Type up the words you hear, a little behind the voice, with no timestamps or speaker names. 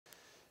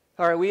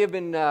All right, we have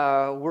been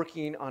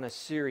working on a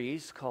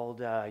series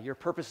called Your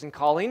Purpose and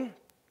Calling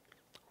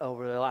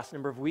over the last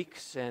number of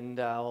weeks, and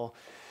we'll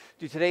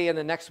do today and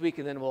the next week,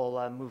 and then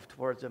we'll move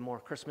towards a more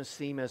Christmas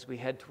theme as we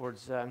head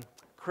towards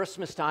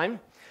Christmas time.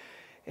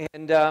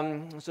 And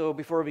so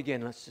before we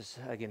begin, let's just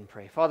again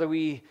pray. Father,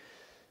 we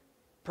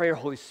pray your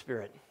Holy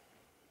Spirit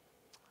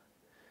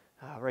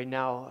right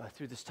now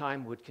through this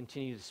time would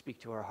continue to speak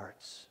to our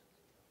hearts.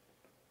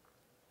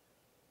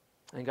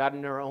 And God,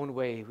 in our own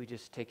way, we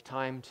just take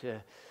time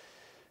to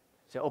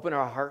open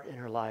our heart and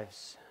our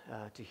lives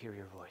to hear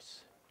your voice.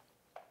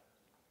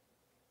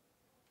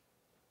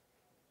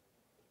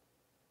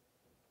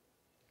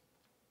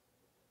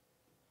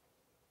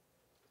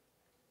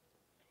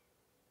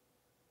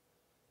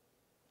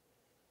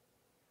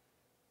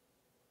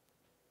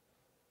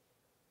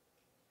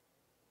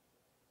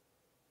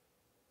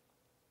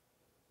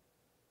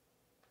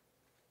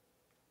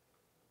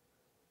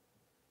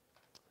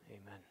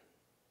 Amen.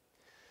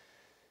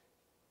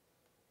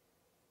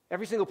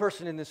 Every single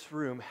person in this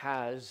room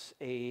has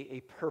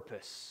a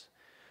purpose.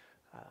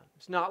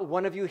 There's not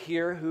one of you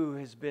here who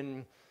has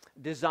been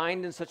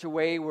designed in such a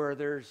way where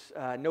there's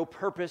no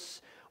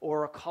purpose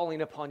or a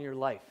calling upon your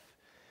life.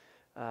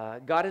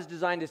 God has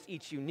designed us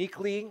each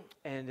uniquely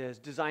and has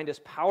designed us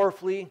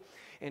powerfully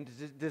and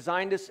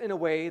designed us in a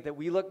way that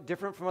we look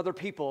different from other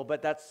people,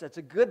 but that's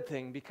a good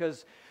thing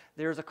because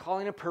there's a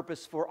calling and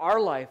purpose for our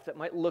life that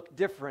might look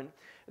different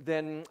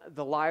than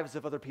the lives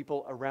of other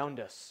people around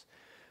us.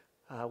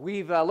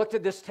 We've looked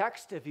at this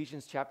text,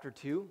 Ephesians chapter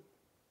 2,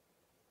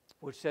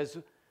 which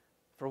says,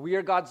 "For we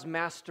are God's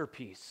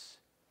masterpiece,"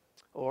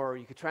 or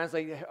you could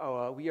translate,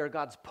 "We are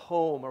God's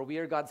poem," or "We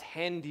are God's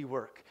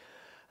handiwork."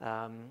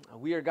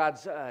 We are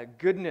God's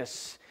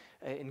goodness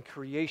in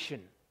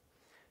creation.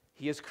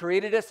 He has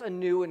created us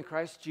anew in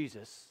Christ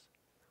Jesus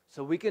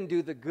so we can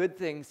do the good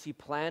things He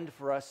planned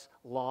for us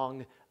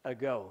long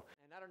ago.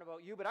 And I don't know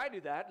about you, but I do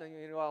that.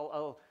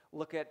 I'll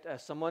look at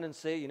someone and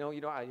say,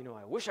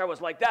 I wish I was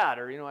like that,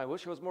 or I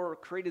wish I was more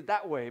created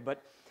that way.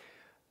 But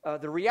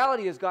the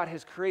reality is God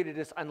has created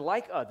us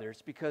unlike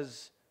others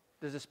because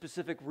there's a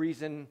specific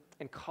reason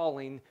and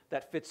calling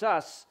that fits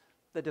us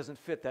that doesn't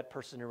fit that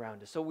person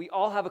around us. So we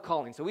all have a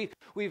calling. So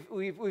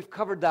we've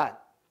covered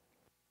that.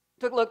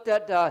 Took a look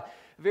at.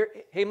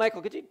 Hey,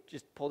 Michael, could you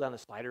just pull down the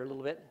slider a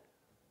little bit?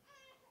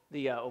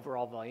 The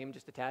overall volume,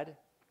 just a tad.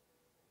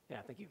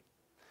 Yeah, thank you.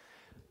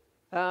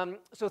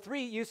 So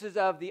 3 uses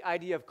of the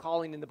idea of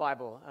calling in the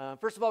Bible.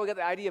 First of all, we got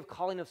the idea of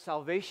calling of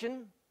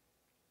salvation,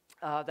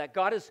 that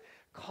God is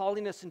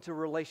calling us into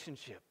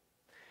relationship.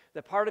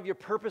 That part of your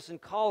purpose and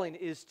calling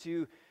is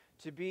to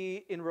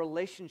be in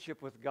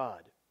relationship with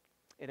God,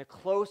 in a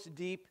close,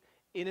 deep,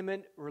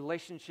 intimate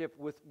relationship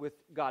with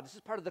God. This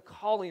is part of the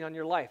calling on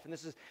your life, and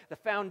this is the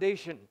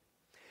foundation.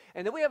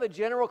 And then we have a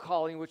general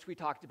calling, which we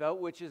talked about,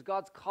 which is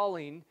God's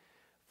calling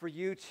for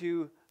you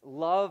to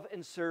love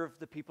and serve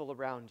the people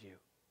around you.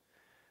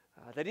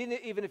 That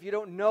even if you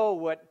don't know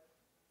what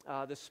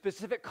the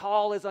specific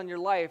call is on your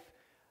life,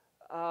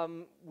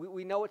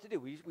 we know what to do.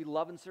 We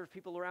love and serve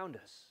people around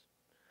us.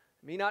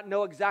 You may not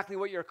know exactly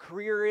what your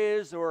career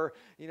is or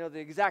the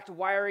exact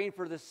wiring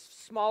for this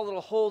small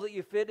little hole that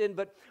you fit in,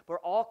 but we're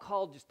all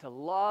called just to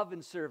love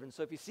and serve. And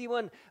so if you see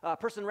one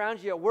person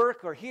around you at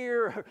work or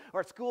here or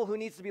at school who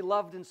needs to be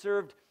loved and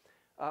served,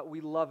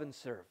 we love and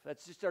serve.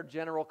 That's just our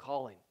general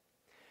calling.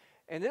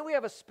 And then we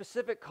have a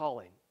specific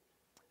calling.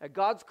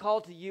 God's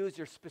called to use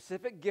your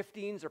specific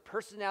giftings or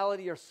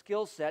personality or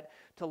skill set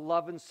to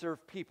love and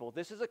serve people.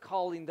 This is a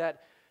calling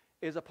that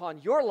is upon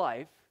your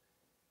life,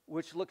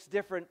 which looks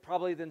different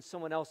probably than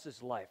someone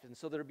else's life. And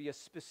so there'll be a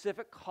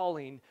specific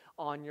calling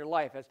on your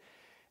life.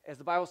 As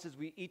the Bible says,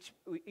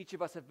 each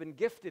of us have been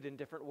gifted in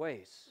different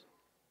ways.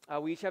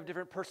 We each have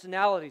different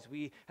personalities.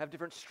 We have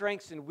different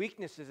strengths and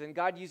weaknesses, and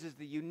God uses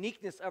the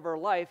uniqueness of our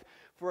life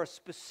for a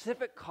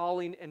specific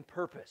calling and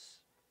purpose.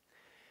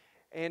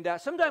 And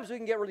sometimes we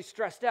can get really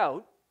stressed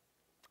out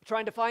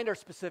trying to find our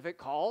specific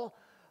call.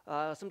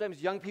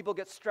 Sometimes young people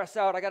get stressed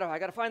out. I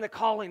gotta find the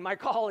calling, my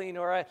calling,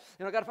 or I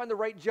gotta find the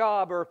right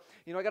job, or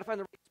I gotta find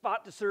the right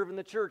spot to serve in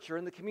the church or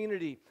in the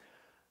community.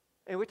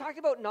 And we talked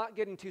about not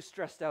getting too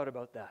stressed out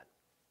about that,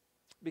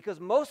 because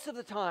most of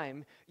the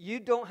time you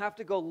don't have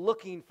to go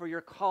looking for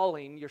your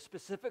calling, your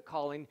specific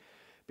calling,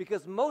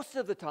 because most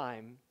of the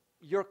time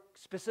your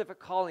specific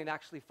calling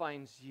actually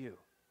finds you.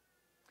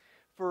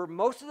 For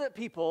most of the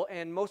people,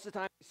 and most of the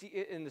time you see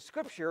it in the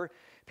scripture,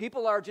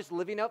 people are just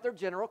living out their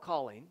general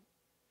calling.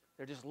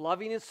 They're just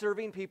loving and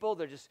serving people.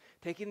 They're just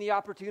taking the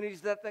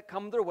opportunities that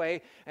come their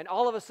way. And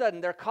all of a sudden,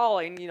 their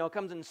calling,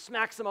 comes and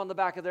smacks them on the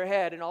back of their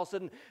head. And all of a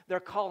sudden, their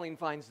calling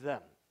finds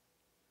them.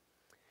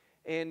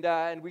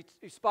 And we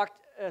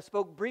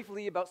spoke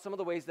briefly about some of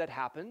the ways that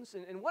happens.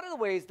 And one of the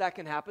ways that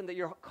can happen, that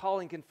your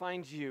calling can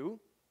find you,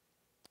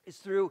 is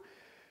through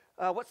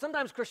what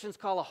sometimes Christians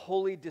call a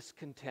holy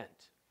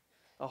discontent.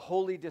 A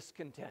holy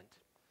discontent.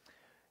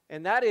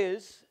 And that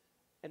is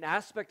an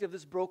aspect of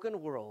this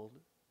broken world.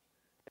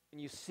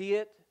 When you see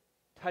it,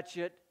 touch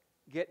it,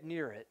 get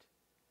near it,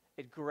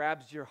 it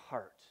grabs your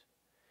heart.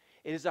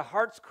 It is a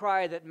heart's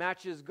cry that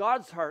matches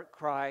God's heart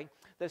cry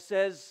that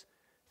says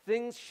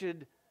things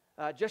should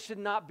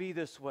not be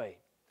this way.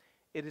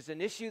 It is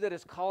an issue that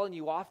is calling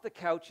you off the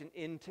couch and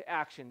into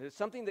action. It's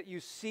something that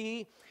you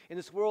see in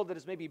this world that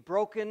is maybe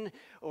broken,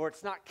 or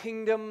it's not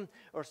kingdom,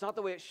 or it's not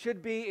the way it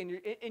should be. And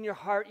in your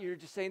heart, you're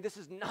just saying, this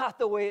is not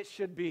the way it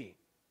should be.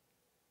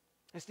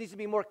 This needs to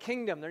be more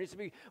kingdom. There needs to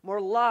be more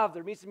love.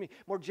 There needs to be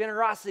more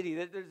generosity.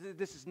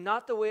 This is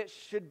not the way it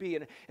should be.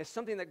 And it's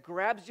something that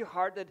grabs your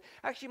heart that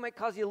actually might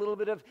cause you a little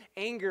bit of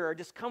anger or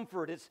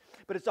discomfort.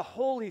 But it's a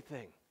holy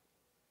thing.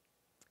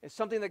 It's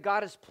something that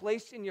God has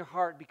placed in your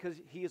heart because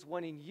He is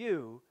wanting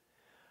you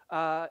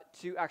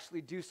to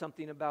actually do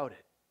something about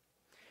it.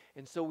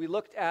 And so we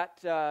looked at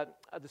the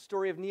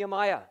story of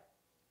Nehemiah,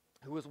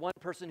 who was one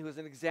person who was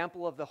an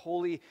example of the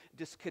holy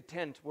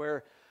discontent,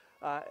 where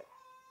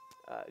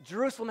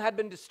Jerusalem had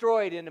been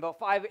destroyed in about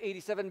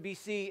 587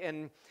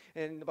 BC,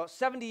 and about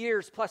 70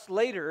 years plus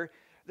later,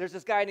 there's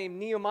this guy named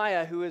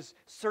Nehemiah who is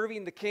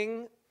serving the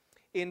king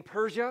in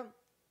Persia,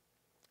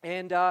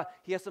 and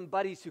he has some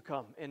buddies who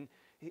come, and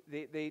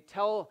they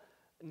tell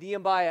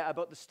Nehemiah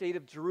about the state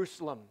of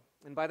Jerusalem.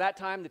 And by that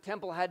time, the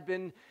temple had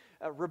been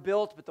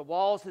rebuilt, but the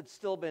walls had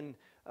still been,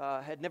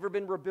 had never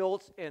been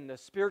rebuilt, and the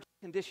spiritual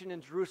condition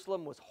in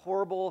Jerusalem was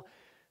horrible.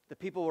 The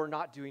people were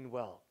not doing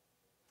well.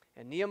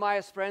 And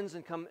Nehemiah's friends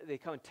come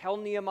and tell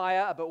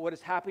Nehemiah about what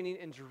is happening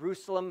in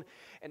Jerusalem,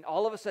 and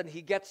all of a sudden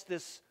he gets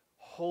this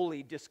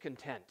holy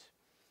discontent.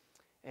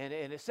 And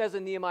it says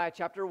in Nehemiah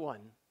chapter 1,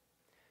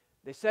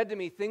 they said to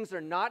me, things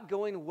are not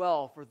going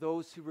well for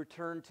those who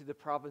return to the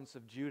province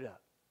of Judah.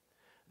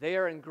 They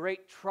are in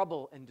great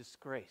trouble and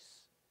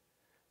disgrace.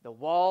 The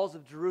walls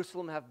of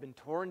Jerusalem have been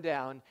torn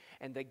down,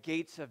 and the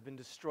gates have been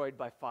destroyed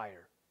by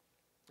fire.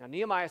 Now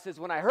Nehemiah says,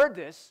 when I heard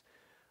this,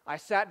 I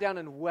sat down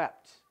and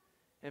wept.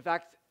 In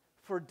fact,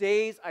 for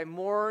days I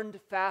mourned,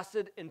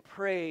 fasted, and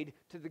prayed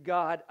to the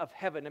God of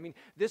heaven. I mean,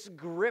 this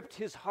gripped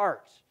his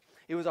heart.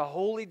 It was a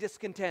holy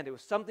discontent. It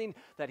was something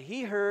that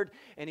he heard,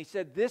 and he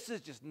said, this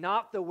is just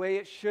not the way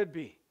it should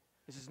be.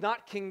 This is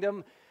not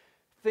kingdom.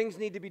 Things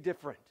need to be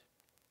different.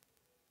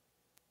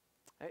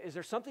 Is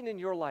there something in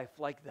your life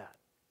like that?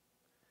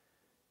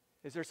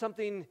 Is there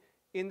something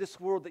in this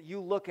world that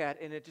you look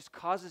at and it just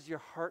causes your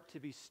heart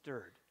to be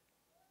stirred?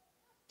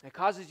 It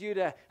causes you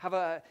to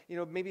have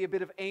maybe a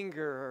bit of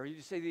anger, or you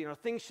just say,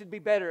 things should be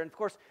better. And of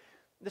course,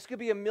 this could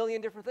be a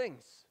million different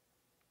things.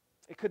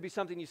 It could be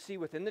something you see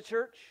within the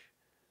church.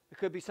 It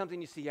could be something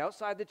you see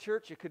outside the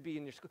church. It could be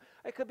in your school.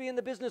 It could be in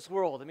the business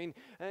world. I mean,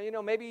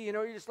 maybe,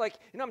 you're just like,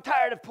 I'm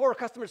tired of poor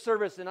customer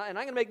service, and I'm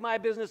going to make my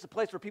business a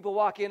place where people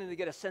walk in and they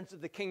get a sense of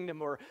the kingdom.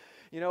 Or,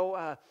 there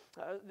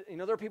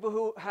are people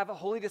who have a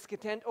holy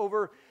discontent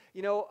over,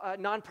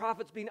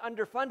 nonprofits being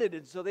underfunded.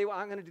 And so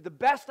I'm going to do the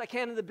best I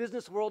can in the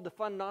business world to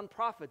fund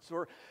nonprofits.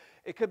 Or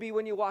it could be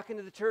when you walk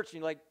into the church and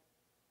you're like,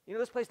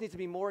 this place needs to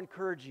be more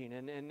encouraging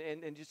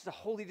and just a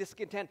holy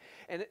discontent.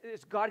 And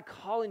it's God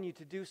calling you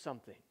to do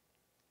something.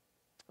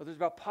 Whether it's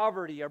about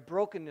poverty or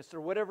brokenness or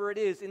whatever it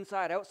is,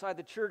 inside, outside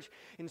the church,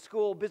 in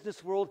school,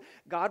 business world,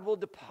 God will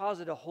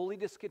deposit a holy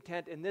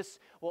discontent, and this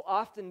will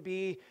often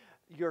be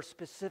your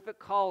specific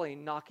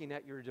calling knocking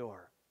at your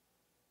door.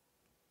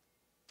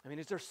 I mean,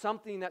 is there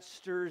something that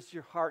stirs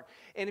your heart?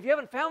 And if you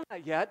haven't found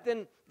that yet,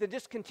 then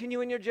just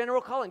continue in your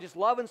general calling. Just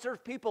love and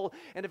serve people,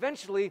 and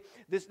eventually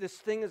this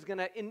thing is going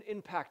to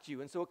impact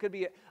you. And so it could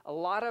be a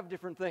lot of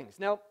different things.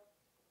 Now,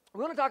 what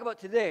we want to talk about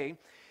today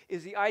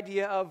is the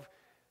idea of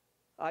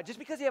just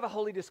because you have a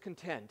holy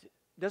discontent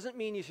doesn't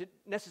mean you should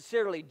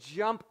necessarily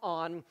jump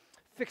on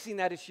fixing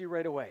that issue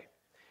right away.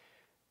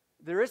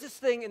 There is this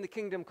thing in the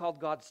kingdom called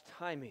God's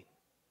timing,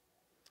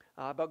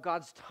 about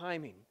God's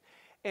timing.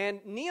 And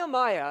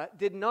Nehemiah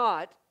did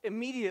not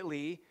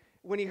immediately,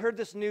 when he heard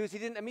this news, he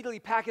didn't immediately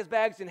pack his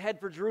bags and head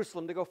for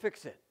Jerusalem to go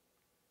fix it.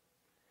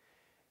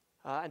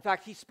 In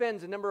fact, he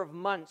spends a number of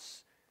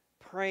months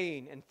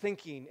praying and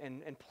thinking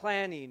and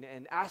planning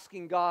and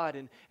asking God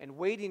and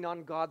waiting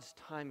on God's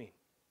timing.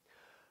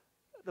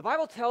 The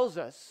Bible tells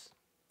us,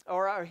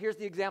 or here's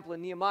the example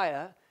in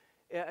Nehemiah.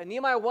 In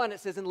Nehemiah 1, it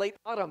says in late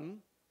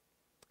autumn,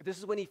 this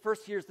is when he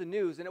first hears the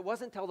news, and it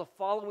wasn't until the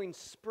following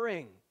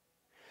spring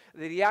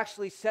that he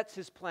actually sets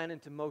his plan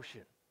into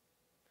motion.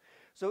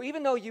 So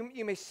even though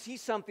you may see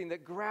something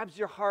that grabs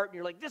your heart, and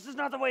you're like, this is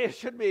not the way it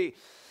should be,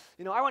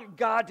 I want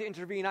God to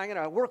intervene, I'm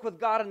going to work with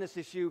God on this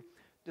issue,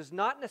 does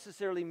not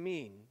necessarily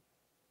mean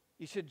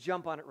you should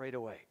jump on it right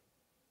away.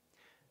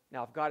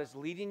 Now, if God is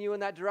leading you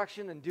in that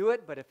direction, then do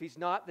it. But if he's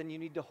not, then you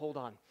need to hold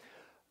on.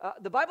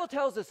 The Bible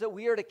tells us that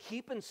we are to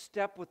keep in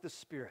step with the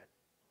Spirit.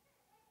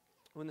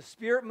 When the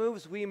Spirit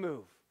moves, we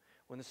move.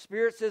 When the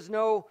Spirit says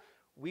no,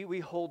 we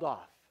hold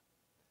off.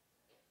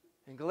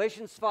 In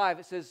Galatians 5,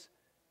 it says,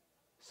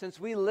 since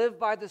we live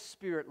by the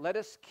Spirit, let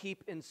us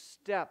keep in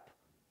step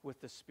with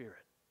the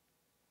Spirit.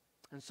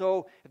 And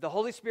so if the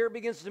Holy Spirit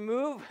begins to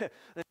move,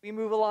 then we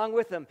move along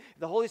with him. If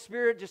the Holy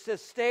Spirit just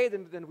says stay,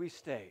 then we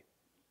stay.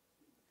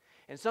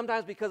 And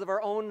sometimes because of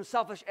our own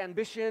selfish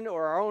ambition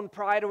or our own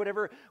pride or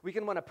whatever, we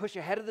can want to push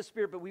ahead of the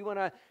Spirit, but we want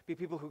to be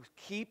people who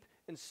keep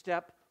in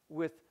step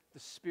with the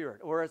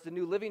Spirit. Or as the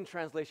New Living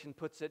Translation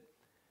puts it,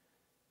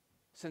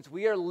 since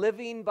we are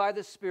living by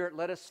the Spirit,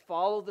 let us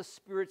follow the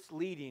Spirit's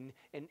leading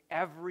in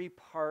every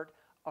part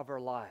of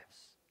our lives.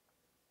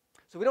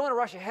 So we don't want to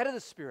rush ahead of the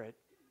Spirit.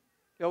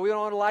 We don't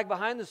want to lag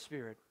behind the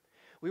Spirit.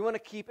 We want to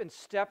keep in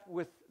step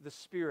with the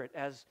Spirit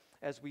as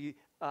we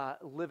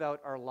live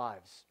out our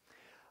lives.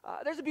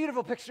 There's a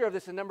beautiful picture of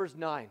this in Numbers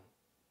 9.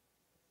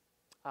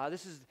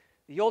 This is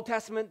the Old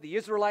Testament, the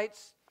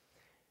Israelites.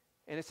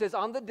 And it says,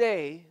 on the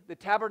day the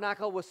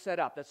tabernacle was set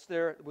up,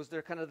 was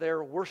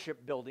their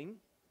worship building.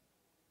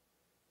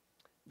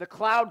 The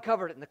cloud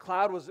covered it, and the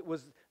cloud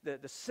was the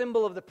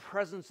symbol of the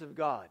presence of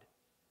God.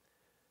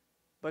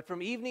 But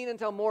from evening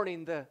until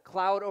morning, the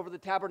cloud over the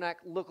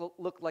tabernacle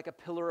looked like a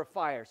pillar of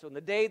fire. So in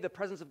the day, the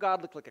presence of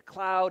God looked like a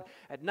cloud.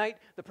 At night,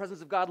 the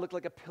presence of God looked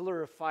like a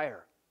pillar of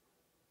fire.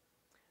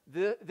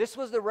 This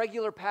was the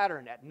regular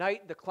pattern. At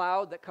night, the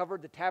cloud that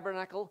covered the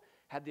tabernacle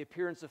had the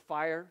appearance of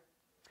fire.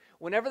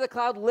 Whenever the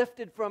cloud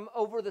lifted from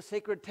over the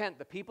sacred tent,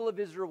 the people of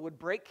Israel would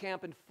break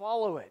camp and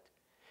follow it.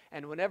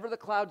 And whenever the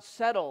cloud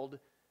settled,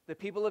 the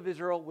people of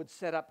Israel would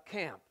set up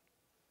camp.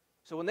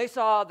 So when they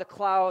saw the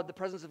cloud, the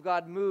presence of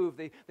God move,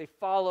 they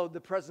followed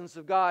the presence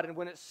of God. And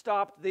when it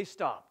stopped, they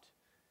stopped.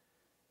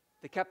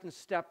 They kept in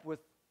step with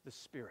the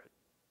Spirit.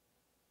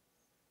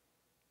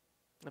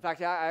 In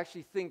fact, I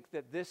actually think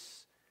that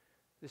this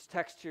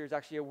text here is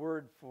actually a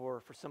word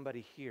for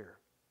somebody here.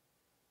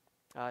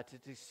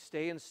 To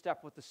stay in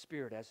step with the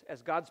Spirit.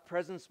 As God's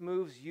presence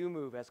moves, you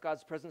move. As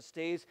God's presence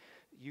stays,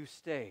 you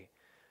stay.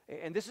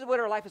 And this is what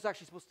our life is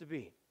actually supposed to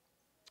be.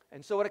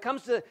 And so when it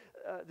comes to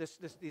this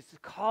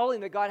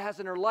calling that God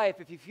has in our life,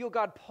 if you feel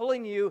God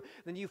pulling you,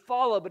 then you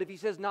follow. But if he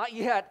says not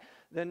yet,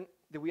 then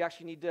we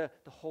actually need to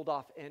hold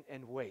off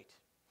and wait.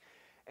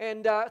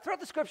 And throughout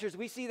the scriptures,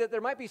 we see that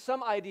there might be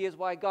some ideas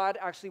why God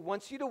actually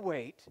wants you to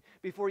wait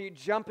before you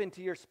jump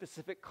into your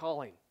specific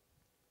calling.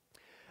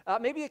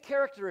 Maybe a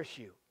character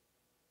issue.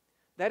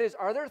 That is,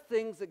 are there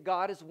things that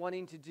God is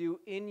wanting to do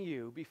in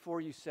you before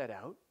you set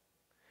out?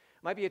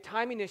 Might be a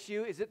timing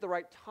issue. Is it the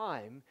right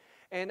time?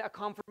 And a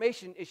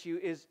confirmation issue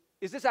is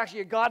this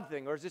actually a God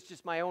thing, or is this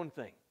just my own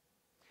thing?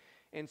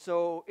 And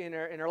so in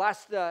our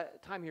last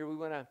time here, we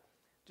want to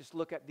just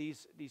look at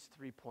these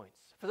 3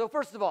 points. So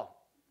first of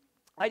all,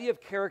 idea of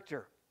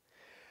character.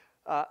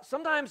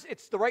 Sometimes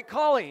it's the right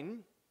calling,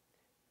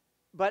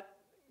 but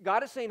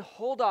God is saying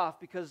hold off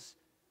because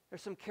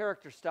there's some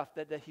character stuff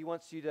that he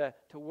wants you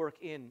to work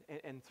in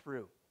and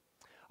through.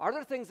 Are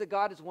there things that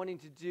God is wanting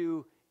to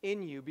do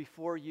in you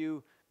before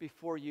you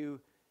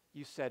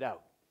set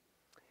out?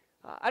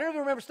 I don't know if you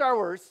remember Star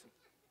Wars.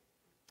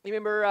 You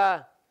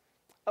remember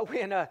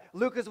when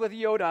Luke is with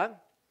Yoda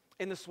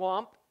in the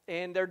swamp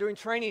and they're doing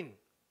training.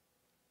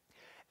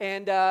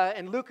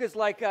 And Luke is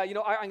like, I'm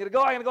going to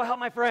go help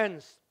my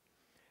friends.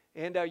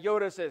 And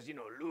Yoda says,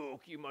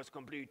 Luke, you must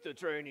complete the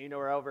training,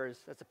 or however.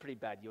 That's a pretty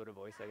bad Yoda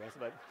voice, I guess.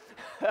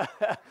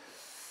 But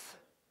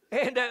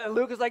and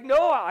Luke is like,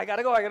 no, I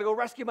gotta go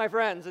rescue my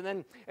friends. And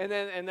then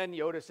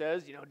Yoda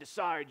says,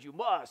 decide you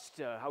must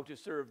how to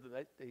serve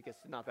them. I guess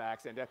not the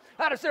accent.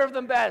 How to serve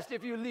them best.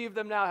 If you leave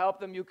them now, help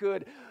them you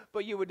could,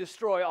 but you would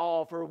destroy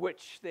all for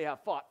which they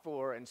have fought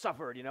for and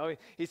suffered.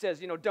 He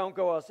says, don't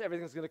go, else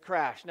everything's going to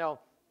crash. Now, if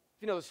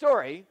you know the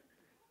story,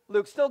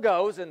 Luke still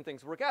goes and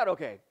things work out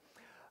okay.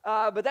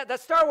 But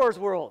that's Star Wars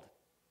world.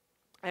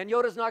 And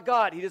Yoda's not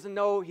God. He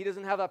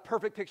doesn't have a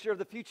perfect picture of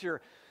the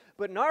future.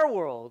 But in our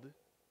world,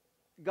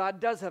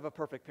 God does have a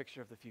perfect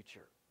picture of the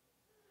future.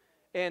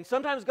 And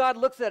sometimes God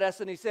looks at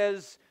us and he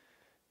says,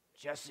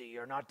 Jesse,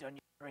 you're not done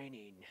your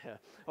training.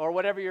 Or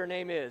whatever your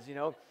name is,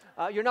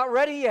 You're not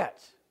ready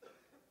yet.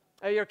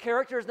 Your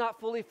character is not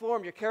fully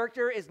formed. Your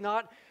character is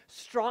not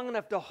strong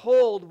enough to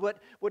hold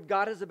what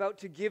God is about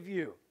to give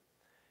you.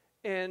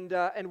 And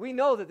we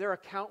know that there are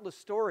countless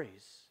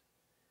stories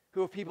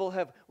who people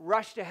have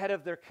rushed ahead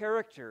of their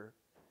character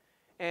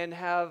and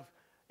have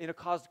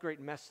caused great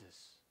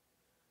messes.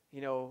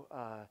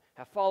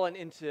 Have fallen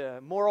into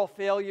moral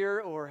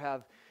failure, or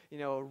have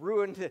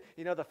ruined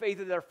the faith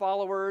of their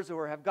followers,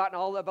 or have gotten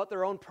all about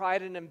their own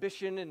pride and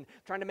ambition and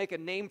trying to make a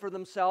name for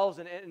themselves,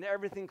 and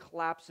everything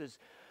collapses.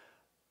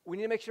 We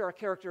need to make sure our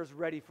character is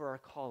ready for our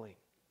calling.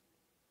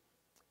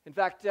 In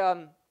fact,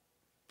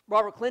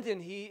 Robert Clinton,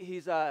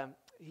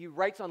 he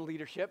writes on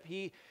leadership.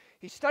 He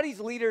studies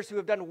leaders who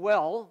have done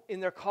well in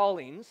their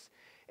callings,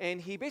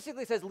 and he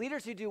basically says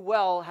leaders who do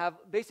well have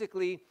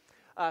basically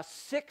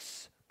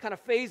 6 kind of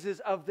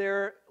phases of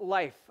their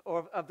life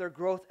or of their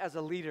growth as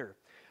a leader.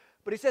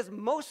 But he says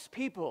most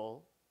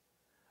people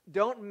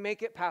don't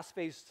make it past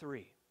phase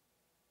 3.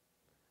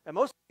 And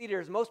most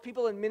leaders, most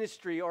people in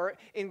ministry or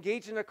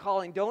engaged in a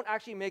calling don't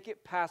actually make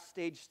it past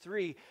stage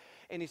 3.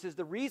 And he says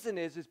the reason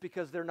is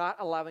because they're not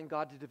allowing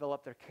God to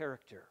develop their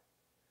character.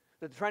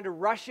 They're trying to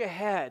rush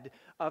ahead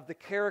of the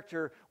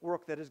character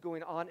work that is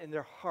going on in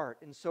their heart.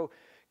 And so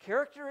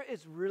character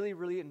is really,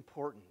 really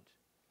important.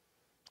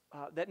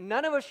 That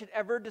none of us should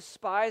ever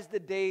despise the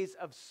days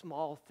of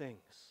small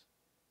things,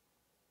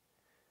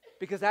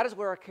 because that is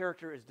where our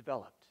character is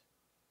developed.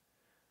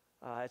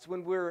 It's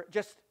when we're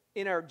just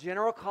in our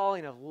general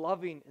calling of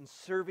loving and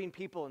serving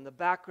people in the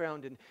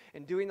background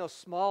and doing those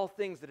small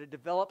things that it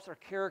develops our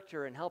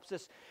character and helps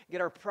us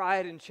get our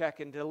pride in check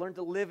and to learn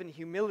to live in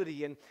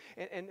humility.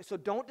 And so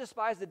don't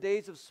despise the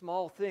days of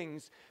small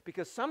things,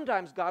 because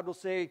sometimes God will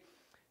say,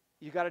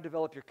 you got to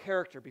develop your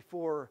character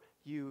before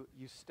you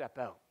step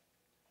out.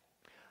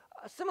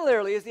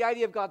 Similarly is the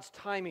idea of God's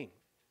timing.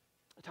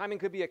 Timing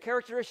could be a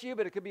character issue,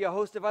 but it could be a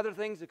host of other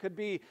things. It could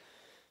be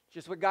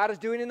just what God is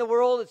doing in the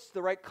world. It's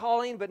the right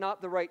calling, but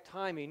not the right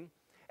timing.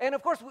 And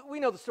of course, we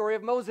know the story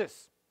of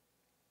Moses.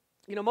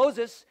 You know,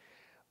 Moses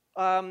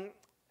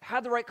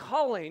had the right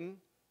calling,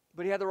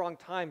 but he had the wrong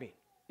timing,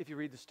 if you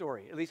read the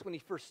story, at least when he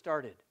first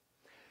started.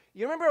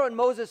 You remember when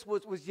Moses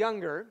was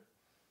younger,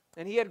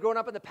 and he had grown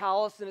up in the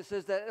palace, and it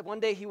says that one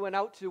day he went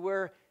out to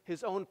where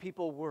his own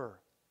people were.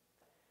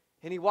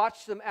 And he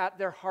watched them at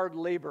their hard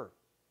labor.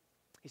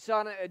 He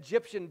saw an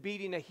Egyptian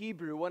beating a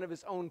Hebrew, one of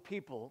his own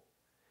people.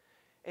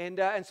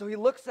 And so he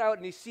looks out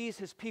and he sees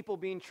his people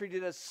being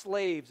treated as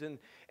slaves, and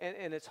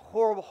it's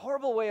horrible,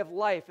 horrible way of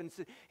life. And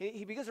so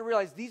he begins to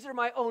realize, these are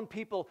my own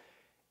people,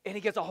 and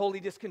he gets a holy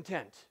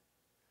discontent.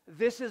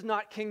 This is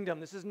not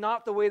kingdom. This is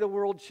not the way the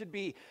world should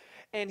be.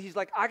 And he's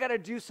like, I got to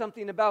do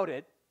something about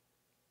it,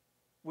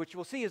 which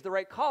we'll see is the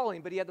right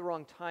calling, but he had the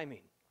wrong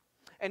timing.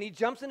 And he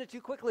jumps in it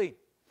too quickly.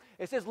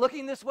 It says,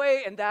 looking this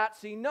way and that,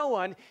 seeing no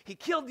one, he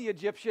killed the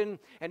Egyptian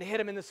and hit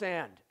him in the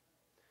sand.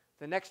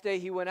 The next day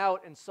he went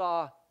out and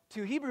saw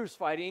two Hebrews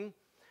fighting.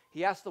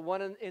 He asked the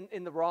one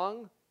in the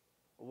wrong,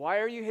 why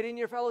are you hitting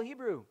your fellow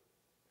Hebrew?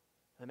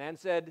 The man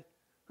said,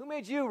 who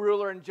made you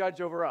ruler and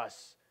judge over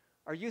us?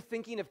 Are you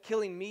thinking of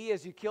killing me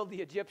as you killed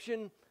the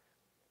Egyptian?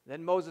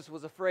 Then Moses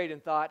was afraid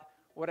and thought,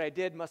 what I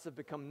did must have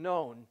become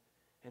known.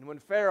 And when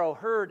Pharaoh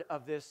heard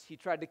of this, he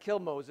tried to kill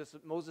Moses.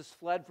 Moses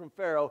fled from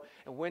Pharaoh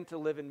and went to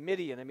live in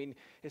Midian. I mean,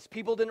 his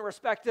people didn't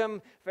respect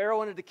him. Pharaoh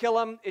wanted to kill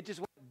him. It just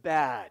went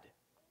bad.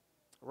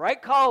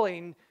 Right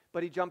calling,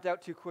 but he jumped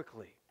out too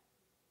quickly.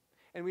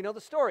 And we know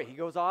the story. He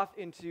goes off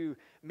into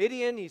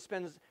Midian. He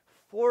spends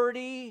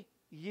 40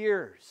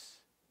 years.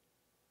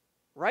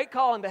 Right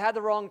calling, but had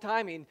the wrong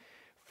timing.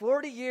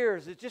 40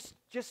 years of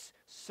just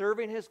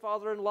serving his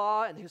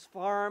father-in-law and his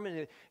farm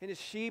and his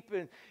sheep.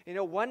 And, you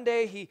know, one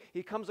day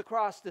he comes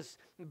across this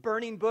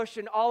burning bush,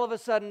 and all of a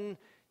sudden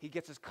he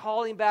gets his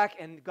calling back,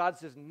 and God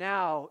says,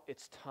 now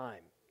it's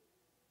time.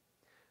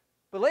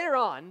 But later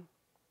on,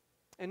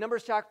 in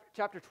Numbers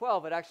chapter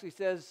 12, it actually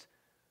says,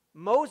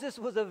 Moses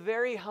was a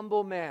very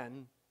humble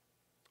man,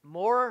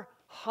 more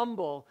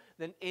humble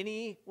than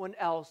anyone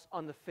else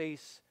on the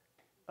face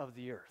of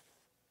the earth.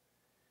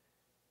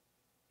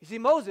 You see,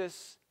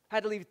 Moses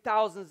had to lead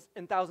thousands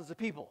and thousands of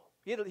people.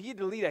 He had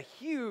to lead a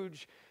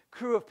huge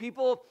crew of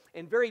people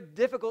in very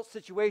difficult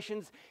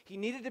situations. He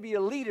needed to be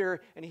a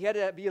leader, and he had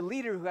to be a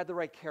leader who had the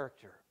right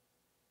character.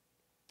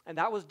 And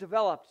that was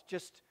developed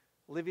just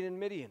living in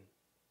Midian.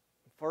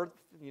 For,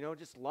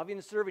 just loving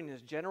and serving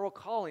his general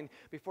calling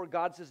before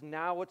God says,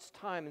 now it's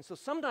time. And so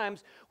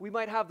sometimes we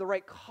might have the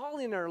right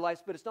calling in our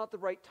lives, but it's not the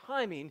right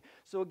timing.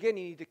 So again,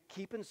 you need to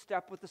keep in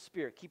step with the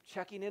Spirit. Keep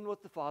checking in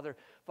with the Father.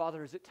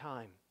 Father, is it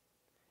time?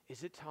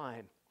 Is it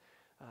time?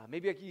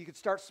 Maybe you could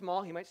start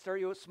small. He might start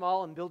you out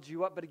small and build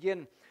you up. But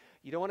again,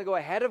 you don't want to go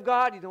ahead of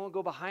God. You don't want to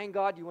go behind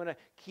God. You want to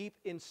keep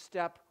in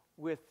step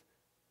with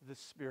the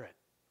Spirit.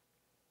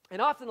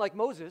 And often, like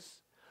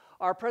Moses,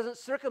 our present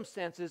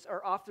circumstances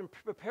are often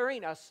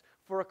preparing us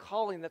for a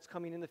calling that's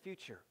coming in the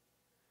future.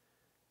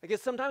 I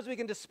guess sometimes we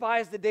can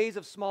despise the days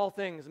of small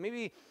things.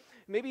 Maybe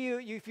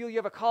you feel you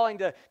have a calling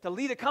to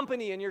lead a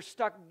company and you're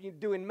stuck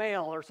doing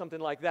mail or something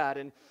like that.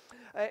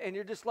 And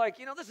you're just like,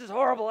 this is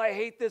horrible. I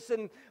hate this.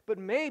 But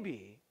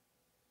maybe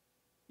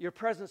your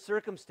present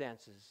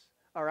circumstances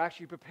are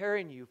actually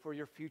preparing you for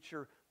your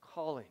future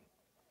calling.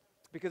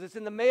 Because it's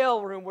in the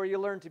mailroom where you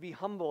learn to be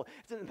humble.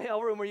 It's in the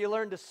mailroom where you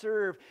learn to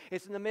serve.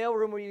 It's in the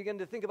mailroom where you begin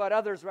to think about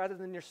others rather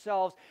than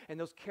yourselves. And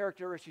those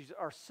character issues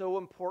are so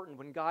important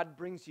when God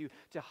brings you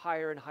to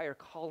higher and higher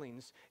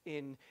callings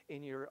in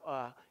your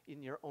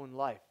own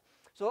life.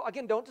 So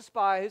again, don't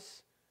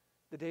despise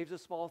the days of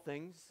small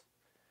things.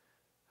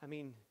 I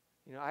mean,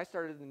 I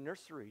started in the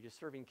nursery just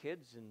serving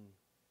kids and,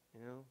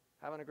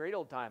 having a great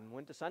old time.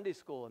 Went to Sunday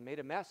school and made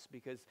a mess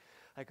because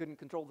I couldn't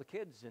control the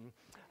kids. And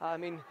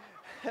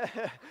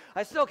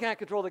I still can't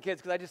control the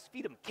kids because I just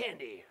feed them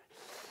candy.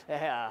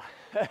 Yeah.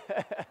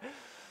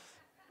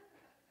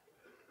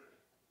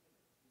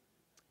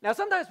 Now,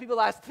 sometimes people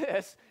ask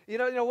this,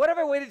 what if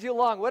I waited too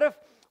long? What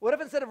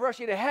if instead of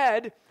rushing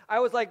ahead, I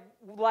was like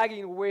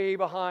lagging way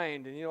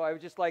behind? And, I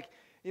was just like,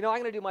 I'm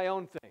going to do my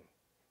own thing.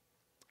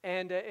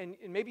 And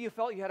maybe you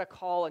felt you had a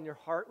call on your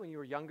heart when you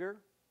were younger.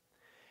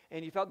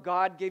 And you felt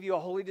God gave you a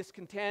holy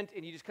discontent,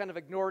 and you just kind of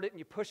ignored it, and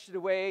you pushed it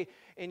away,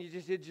 and you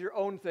just did your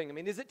own thing. I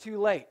mean, is it too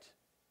late?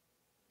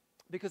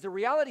 Because the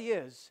reality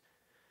is,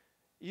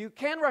 you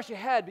can rush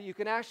ahead, but you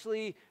can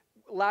actually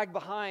lag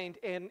behind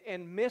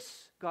and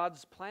miss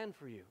God's plan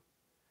for you.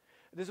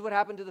 This is what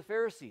happened to the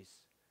Pharisees.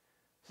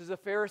 This is the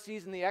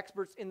Pharisees and the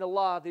experts in the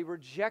law. They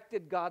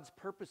rejected God's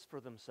purpose for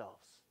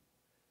themselves.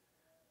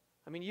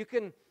 I mean, you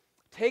can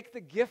take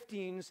the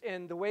giftings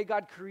and the way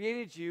God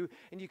created you,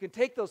 and you can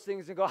take those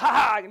things and go,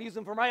 ha, I can use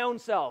them for my own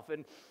self,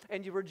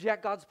 and you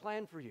reject God's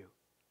plan for you.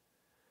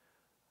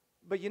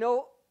 But you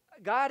know,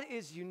 God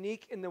is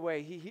unique in the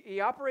way. He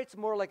operates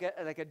more like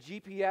a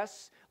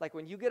GPS. Like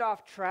when you get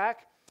off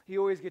track, he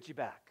always gets you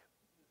back.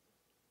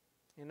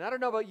 And I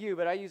don't know about you,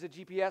 but I use a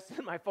GPS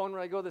in my phone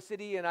when I go to the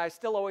city, and I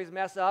still always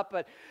mess up.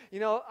 But, you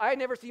know, I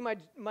never see my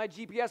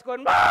GPS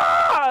going,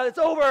 it's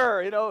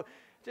over, you know.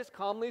 Just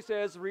calmly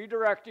says,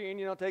 redirecting,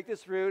 you know, take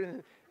this route,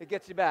 and it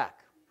gets you back.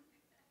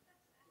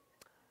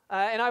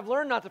 And I've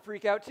learned not to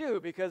freak out, too,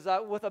 because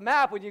with a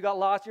map, when you got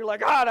lost, you're like,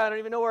 God, I don't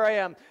even know where I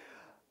am.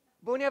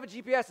 But when you have a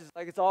GPS, it's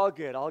like, it's all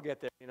good. I'll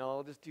get there. You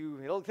know,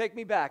 it'll take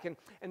me back. And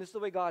this is the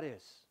way God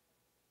is.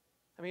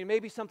 I mean,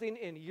 maybe something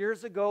in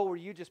years ago where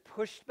you just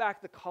pushed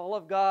back the call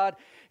of God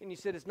and you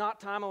said, it's not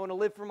time, I want to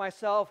live for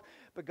myself.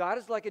 But God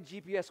is like a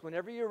GPS.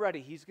 Whenever you're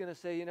ready, he's going to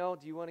say, you know,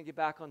 do you want to get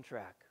back on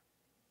track?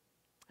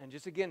 And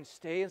just again,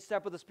 stay in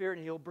step with the Spirit,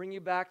 and he'll bring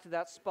you back to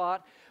that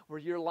spot where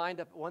you're lined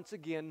up once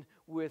again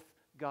with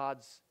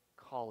God's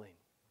calling.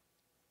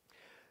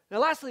 Now,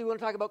 lastly, we want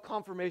to talk about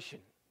confirmation.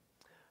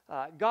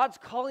 God's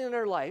calling in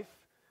our life,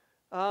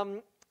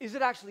 is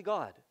it actually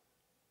God?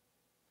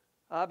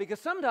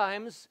 Because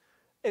sometimes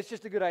it's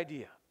just a good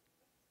idea.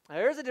 Now,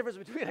 there's a difference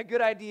between a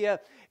good idea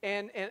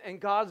and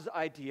God's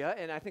idea,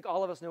 and I think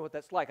all of us know what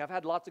that's like. I've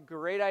had lots of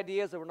great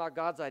ideas that were not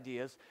God's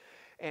ideas,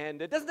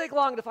 and it doesn't take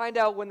long to find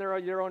out when they're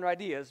your own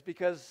ideas,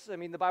 because, I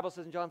mean, the Bible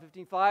says in John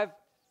 15:5,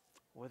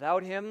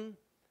 without him,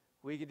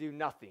 we can do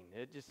nothing.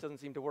 It just doesn't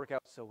seem to work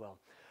out so well.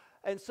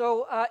 And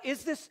so,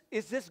 is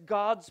this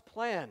God's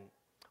plan?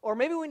 Or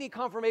maybe we need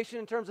confirmation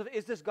in terms of,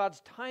 is this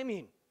God's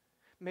timing?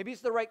 Maybe it's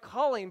the right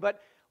calling,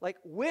 but like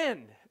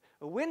when?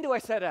 When do I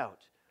set out?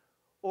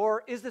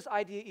 Or is this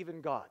idea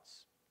even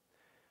God's?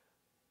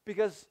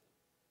 Because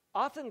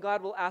often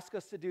God will ask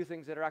us to do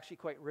things that are actually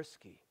quite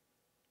risky.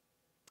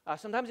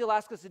 Sometimes he'll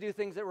ask us to do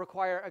things that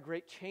require a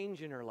great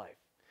change in our life.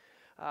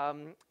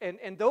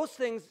 And those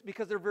things,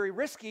 because they're very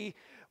risky,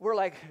 we're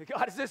like,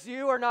 God, is this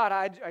you or not?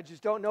 I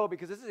just don't know,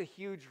 because this is a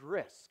huge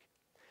risk.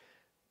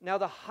 Now,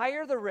 the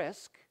higher the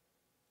risk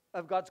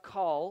of God's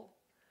call,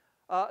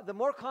 the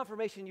more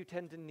confirmation you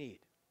tend to need.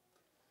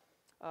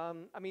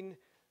 I mean,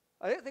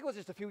 I think it was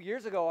just a few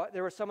years ago,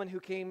 there was someone who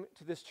came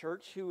to this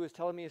church who was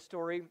telling me a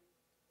story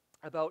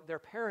about their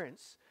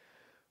parents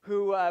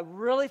who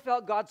really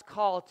felt God's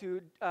call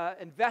to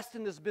invest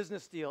in this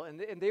business deal. And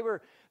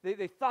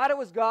they thought it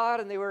was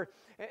God,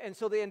 and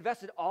so they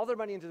invested all their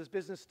money into this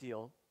business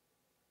deal,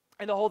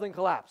 and the whole thing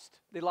collapsed.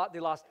 They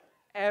lost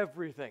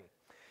everything.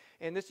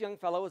 And this young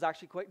fellow was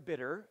actually quite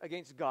bitter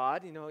against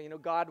God. You know,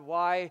 God,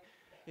 why?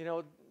 You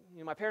know,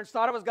 my parents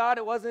thought it was God,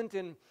 it wasn't.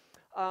 And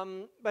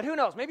but who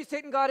knows? Maybe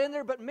Satan got in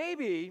there, but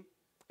maybe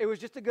it was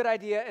just a good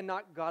idea and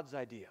not God's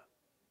idea.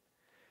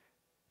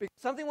 Because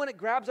something, when it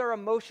grabs our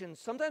emotions,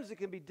 sometimes it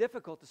can be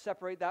difficult to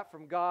separate that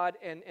from God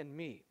and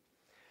me.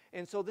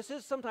 And so this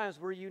is sometimes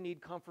where you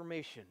need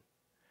confirmation.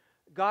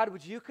 God,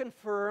 would you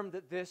confirm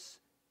that this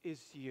is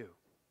you?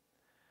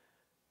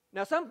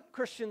 Now, some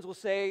Christians will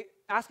say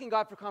asking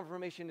God for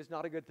confirmation is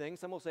not a good thing.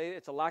 Some will say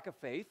it's a lack of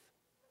faith.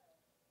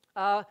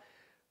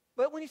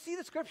 But when you see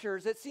the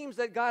scriptures, it seems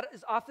that God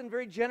is often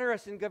very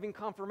generous in giving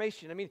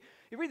confirmation. I mean,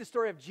 you read the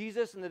story of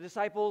Jesus and the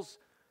disciples.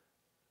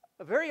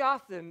 Very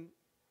often,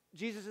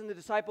 Jesus and the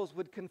disciples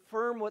would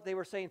confirm what they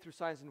were saying through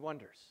signs and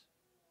wonders.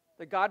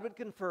 That God would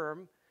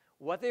confirm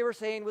what they were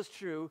saying was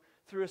true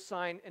through a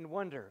sign and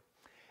wonder.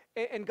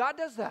 And God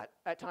does that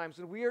at times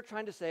when we are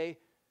trying to say,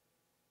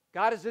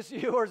 God, is this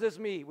you or is this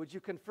me? Would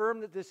you confirm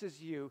that this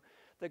is you?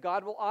 That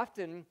God will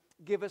often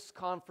give us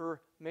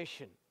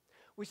confirmation.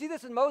 We see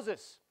this in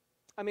Moses.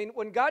 I mean,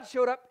 when God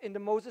showed up into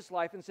Moses'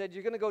 life and said,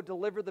 you're going to go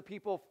deliver the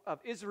people of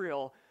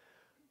Israel,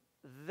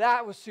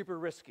 that was super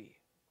risky.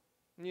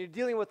 And you're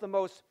dealing with the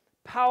most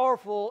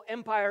powerful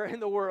empire in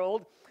the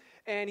world,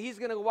 and he's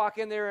going to walk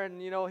in there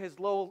and, you know, his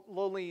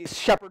lowly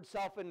shepherd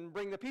self and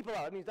bring the people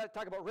out. I mean,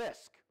 talk about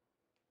risk.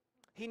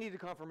 He needed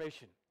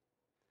confirmation.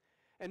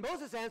 And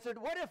Moses answered,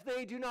 what if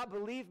they do not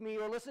believe me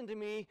or listen to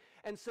me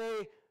and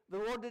say, the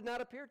Lord did not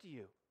appear to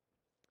you?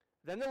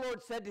 Then the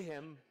Lord said to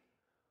him,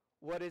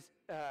 what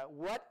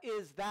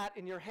is that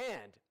in your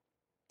hand?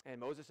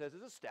 And Moses says,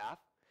 it's a staff.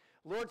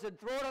 The Lord said,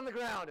 throw it on the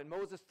ground. And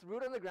Moses threw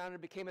it on the ground and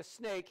it became a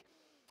snake.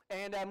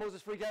 And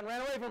Moses freaked out and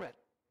ran away from it.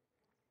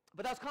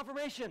 But that's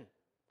confirmation.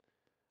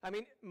 I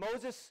mean,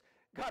 Moses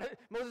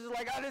is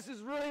like, this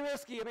is really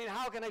risky. I mean,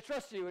 how can I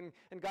trust you?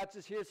 And God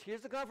says,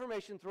 here's the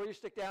confirmation. Throw your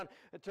stick down.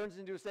 It turns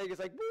into a snake. It's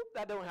like, boop,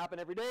 that don't happen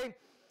every day.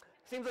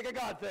 Seems like a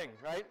God thing,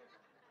 right?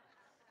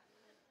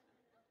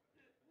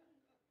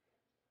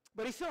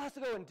 But he still has to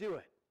go and do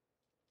it.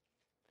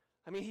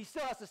 I mean, he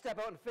still has to step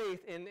out in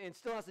faith and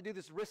still has to do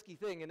this risky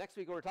thing. And next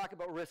week we're talking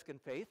about risk and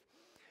faith.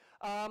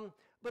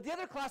 But the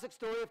other classic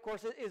story, of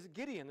course, is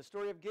Gideon, the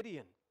story of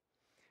Gideon.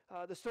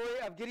 The story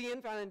of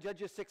Gideon, found in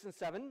Judges 6 and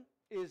 7,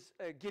 is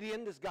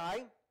Gideon, this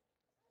guy.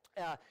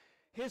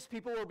 His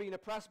people were being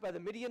oppressed by the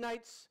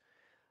Midianites,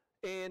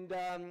 and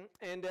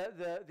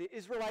the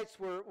Israelites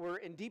were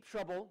in deep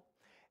trouble.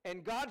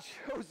 And God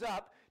shows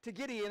up to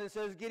Gideon and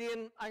says,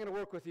 Gideon, I'm going to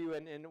work with you,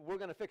 and we're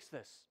going to fix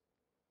this.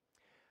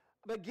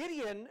 But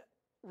Gideon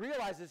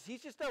realizes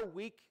he's just a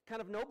weak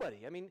kind of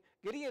nobody. I mean,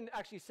 Gideon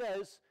actually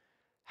says,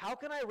 how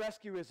can I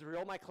rescue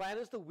Israel? My clan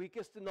is the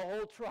weakest in the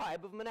whole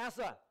tribe of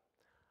Manasseh.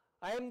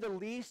 I am the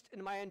least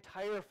in my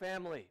entire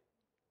family.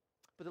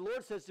 But the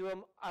Lord says to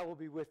him, I will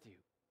be with you.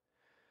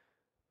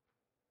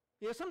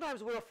 You know,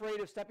 sometimes we're afraid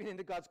of stepping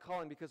into God's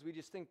calling because we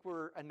just think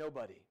we're a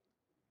nobody.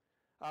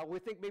 We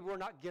think maybe we're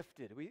not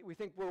gifted. We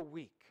think we're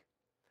weak.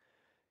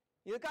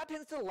 You know, God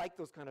tends to like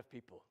those kind of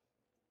people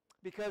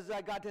because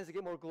God tends to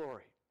get more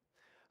glory.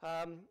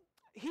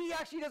 He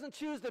actually doesn't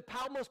choose the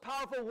most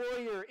powerful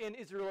warrior in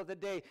Israel of the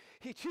day.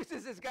 He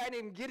chooses this guy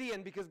named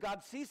Gideon because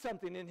God sees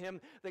something in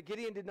him that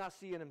Gideon did not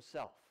see in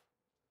himself.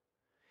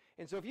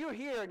 And so if you're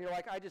here and you're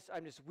like,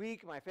 I'm just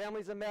weak, my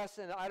family's a mess,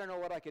 and I don't know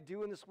what I could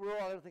do in this world,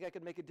 I don't think I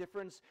could make a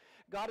difference,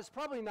 God is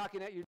probably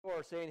knocking at your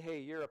door saying, hey,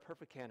 you're a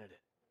perfect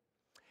candidate.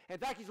 In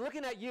fact, he's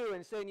looking at you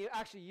and saying,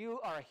 you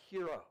are a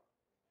hero.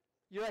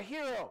 You're a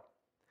hero.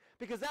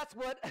 Because that's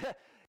what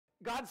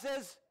God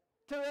says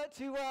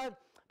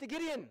to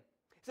Gideon.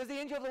 It says the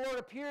angel of the Lord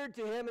appeared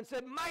to him and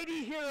said,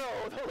 mighty hero,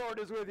 the Lord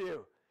is with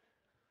you.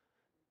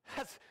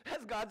 That's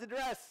God's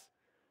address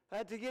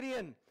to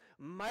Gideon.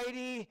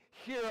 Mighty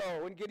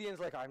hero. And Gideon's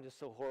like, I'm just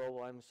so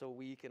horrible, I'm so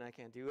weak, and I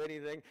can't do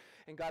anything.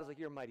 And God is like,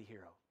 you're a mighty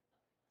hero.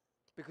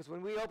 Because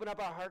when we open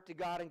up our heart to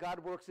God and God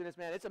works in us,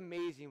 man, it's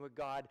amazing what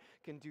God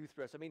can do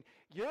through us. I mean,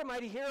 you're a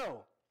mighty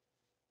hero.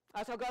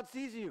 That's how God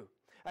sees you.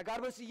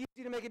 God wants to use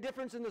you to make a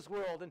difference in this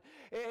world. And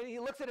he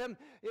looks at him,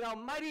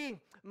 mighty,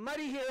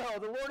 mighty hero,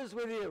 the Lord is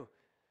with you.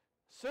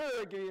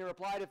 Sir, Gideon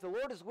replied, if the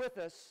Lord is with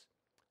us,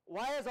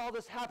 why has all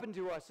this happened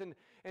to us? And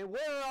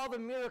where are all the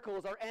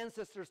miracles our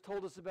ancestors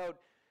told us about?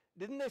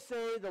 Didn't they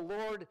say the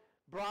Lord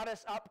brought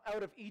us up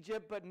out of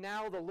Egypt, but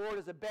now the Lord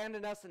has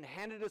abandoned us and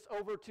handed us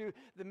over to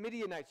the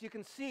Midianites? You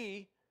can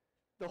see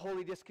the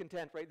holy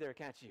discontent right there,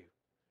 can't you?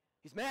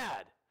 He's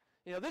mad.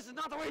 This is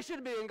not the way it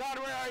should be, and God,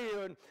 where are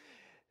you?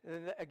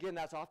 And again,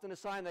 that's often a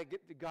sign that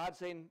God's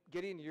saying,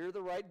 Gideon, you're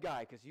the right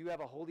guy because you have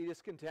a holy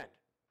discontent.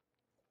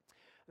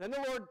 Then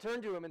the Lord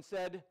turned to him and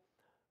said,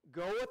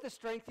 go with the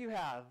strength you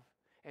have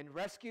and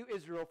rescue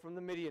Israel from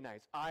the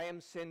Midianites. I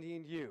am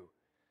sending you.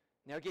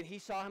 Now again, he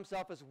saw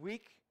himself as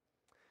weak,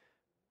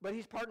 but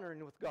he's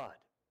partnering with God.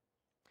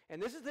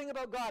 And this is the thing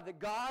about God, that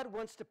God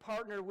wants to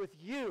partner with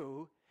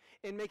you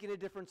in making a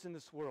difference in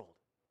this world.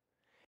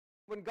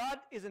 When God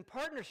is in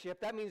partnership,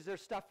 that means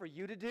there's stuff for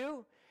you to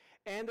do,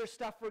 and there's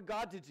stuff for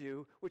God to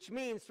do, which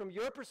means from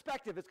your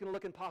perspective, it's going to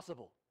look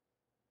impossible.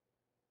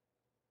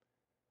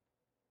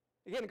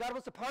 Again, God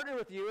wants to partner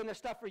with you, and there's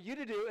stuff for you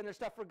to do, and there's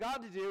stuff for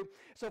God to do.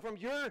 So from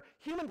your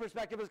human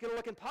perspective, it's going to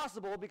look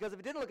impossible, because if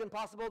it didn't look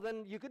impossible,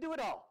 then you could do it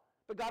all.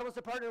 But God wants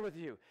to partner with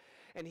you.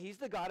 And he's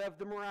the God of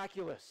the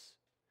miraculous.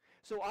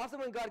 So often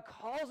when God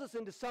calls us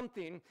into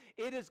something,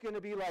 it is going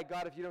to be like,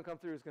 God, if you don't come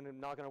through, it's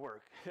not going to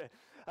work.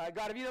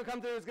 God, if you don't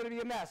come through, it's going to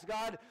be a mess.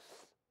 God,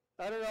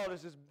 I don't know,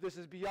 this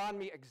is beyond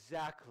me.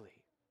 Exactly.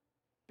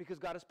 Because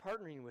God is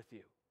partnering with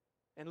you.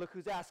 And look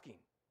who's asking.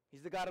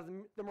 He's the God of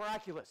the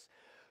miraculous.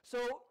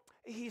 So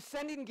he's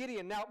sending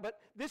Gideon. Now, but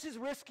this is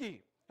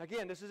risky.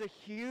 Again, this is a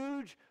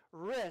huge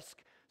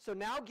risk. So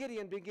now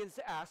Gideon begins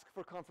to ask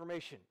for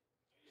confirmation.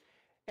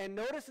 And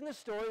notice in the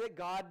story that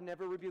God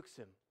never rebukes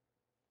him.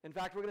 In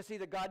fact, we're going to see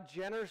that God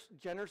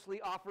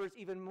generously offers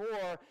even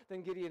more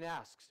than Gideon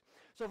asks.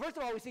 So first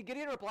of all, we see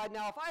Gideon replied,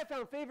 now if I have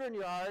found favor in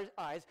your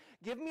eyes,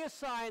 give me a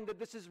sign that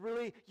this is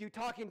really you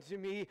talking to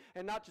me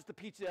and not just the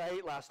pizza I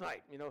ate last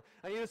night.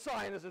 I need a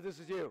sign that this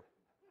is you.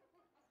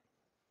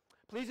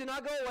 Please do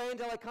not go away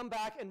until I come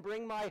back and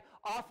bring my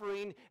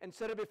offering and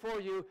set it before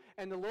you.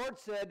 And the Lord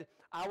said,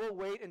 I will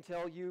wait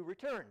until you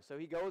return. So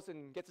he goes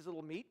and gets his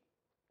little meat.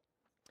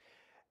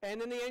 And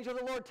then the angel of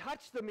the Lord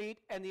touched the meat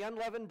and the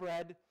unleavened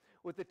bread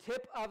with the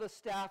tip of a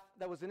staff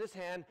that was in his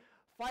hand.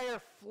 Fire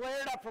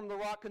flared up from the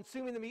rock,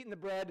 consuming the meat and the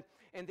bread,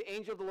 and the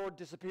angel of the Lord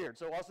disappeared.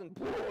 So all of a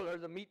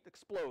sudden, the meat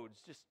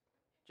explodes,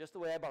 just the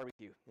way I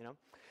barbecue,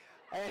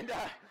 And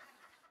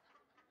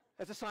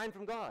that's a sign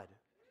from God.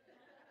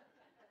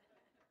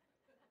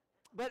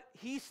 But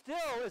he still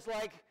is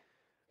like,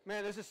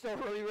 man, this is still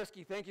really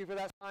risky. Thank you for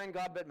that sign,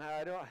 God, but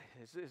man,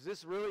 is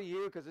this really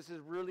you? Because this is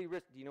really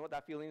risky. Do you know what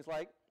that feeling is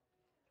like?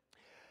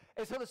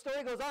 And so the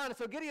story goes on.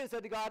 So Gideon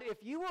said to God, if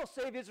you will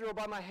save Israel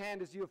by my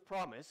hand as you have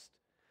promised,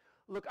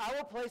 look, I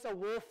will place a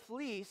wool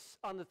fleece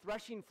on the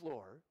threshing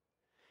floor.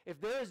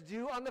 If there is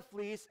dew on the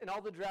fleece and all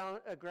the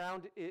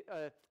ground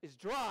is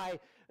dry,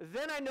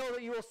 then I know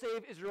that you will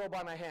save Israel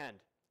by my hand,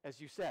 as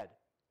you said.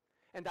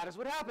 And that is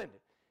what happened.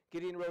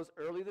 Gideon rose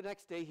early the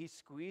next day. He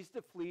squeezed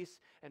the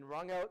fleece and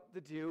wrung out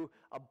the dew,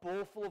 a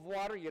bowl full of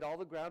water, yet all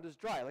the ground is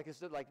dry. Like I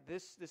said,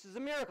 this is a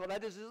miracle.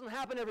 This doesn't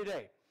happen every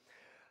day.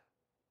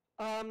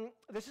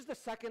 This is the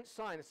second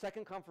sign, the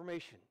second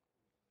confirmation.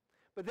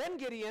 But then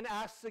Gideon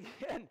asks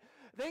again.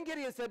 Then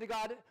Gideon said to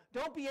God,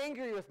 don't be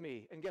angry with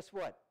me. And guess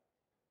what?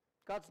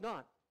 God's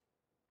not.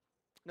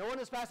 Nowhere in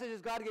this passage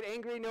does God get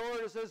angry.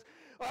 Nowhere it says,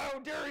 oh, how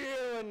dare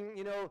you? And,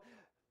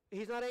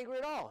 He's not angry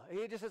at all.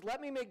 He just says,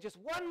 let me make just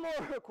one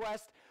more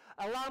request.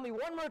 Allow me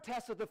one more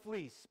test with the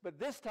fleece. But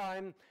this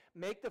time,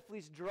 make the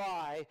fleece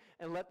dry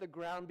and let the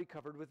ground be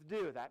covered with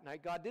dew. That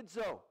night, God did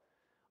so.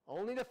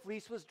 Only the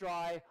fleece was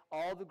dry.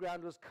 All the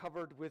ground was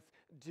covered with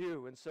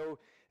dew. And so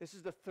this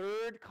is the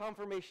third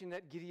confirmation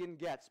that Gideon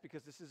gets,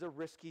 because this is a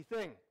risky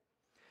thing.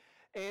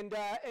 And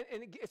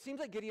it seems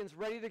like Gideon's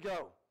ready to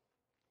go.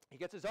 He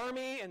gets his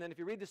army, and then if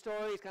you read the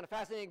story, it's kind of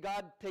fascinating.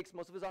 God takes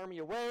most of his army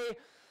away.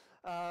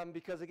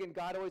 Because again,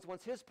 God always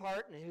wants his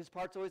part, and his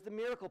part's always the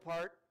miracle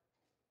part.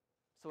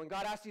 So when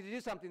God asks you to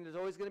do something, there's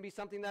always going to be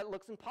something that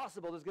looks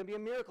impossible. There's going to be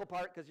a miracle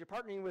part because you're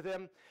partnering with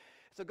him.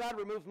 So God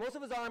removes most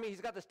of his army.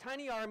 He's got this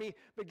tiny army,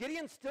 but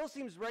Gideon still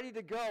seems ready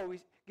to go.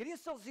 Gideon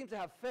still seems to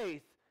have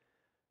faith.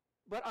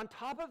 But on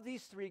top of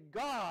these three,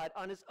 God,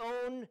 on his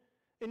own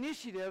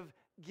initiative,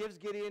 gives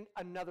Gideon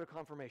another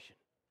confirmation.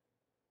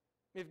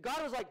 If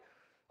God was like,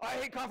 I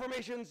hate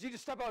confirmations, you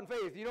just step out in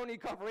faith, you don't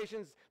need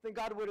confirmations, then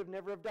God would have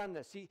never have done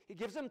this. He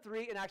gives them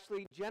 3 and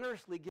actually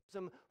generously gives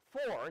them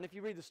 4. And if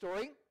you read the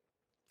story,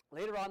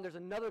 later on there's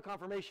another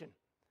confirmation.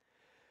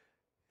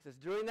 It says,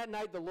 during that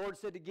night the Lord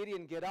said to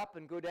Gideon, get up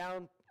and go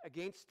down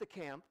against the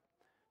camp,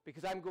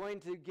 because I'm going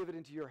to give it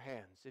into your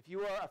hands. If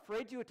you are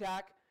afraid to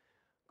attack,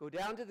 go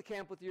down to the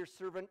camp with your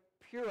servant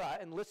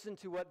Purah and listen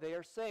to what they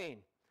are saying.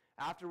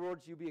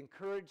 Afterwards, you'll be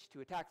encouraged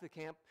to attack the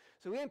camp.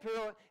 So he and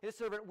Purah, his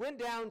servant, went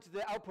down to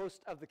the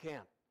outpost of the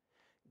camp.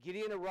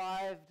 Gideon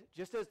arrived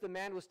just as the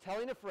man was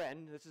telling a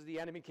friend, this is the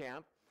enemy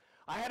camp.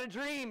 I had a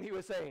dream, he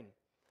was saying.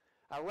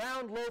 A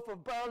round loaf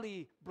of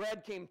barley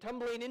bread came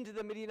tumbling into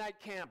the Midianite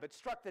camp. It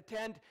struck the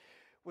tent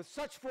with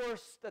such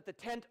force that the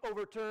tent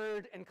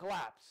overturned and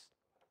collapsed.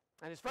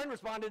 And his friend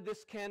responded,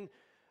 this can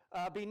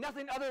be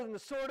nothing other than the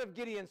sword of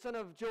Gideon, son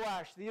of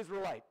Joash, the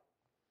Israelite.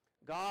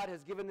 God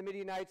has given the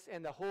Midianites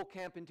and the whole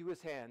camp into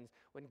his hands.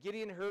 When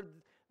Gideon heard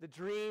the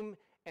dream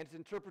and its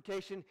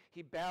interpretation,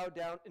 he bowed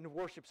down in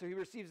worship. So he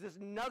receives this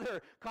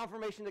another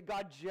confirmation that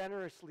God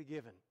generously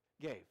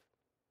gave.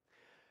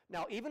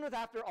 Now, even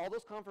after all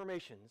those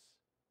confirmations,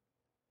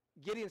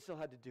 Gideon still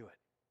had to do it.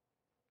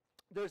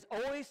 There's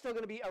always still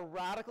going to be a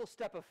radical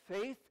step of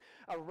faith,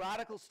 a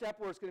radical step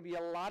where it's going to be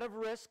a lot of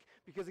risk,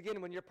 because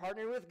again, when you're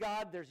partnering with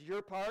God, there's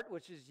your part,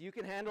 which is you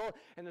can handle,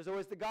 and there's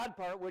always the God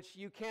part, which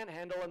you can't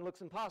handle and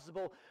looks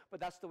impossible, but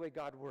that's the way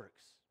God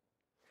works.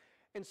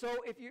 And so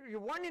if you're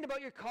wondering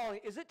about your calling,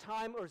 is it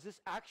time or is this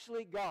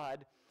actually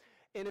God?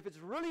 And if it's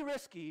really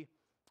risky,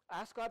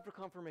 ask God for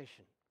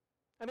confirmation.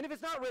 I mean, if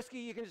it's not risky,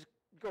 you can just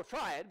go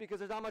try it, because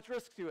there's not much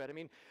risk to it. I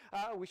mean,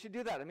 we should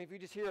do that. I mean, if you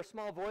just hear a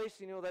small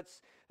voice,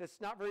 that's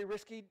not very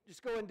risky,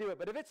 just go and do it.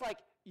 But if it's like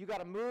you got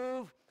to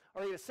move,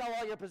 or you sell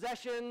all your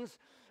possessions,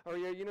 or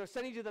you're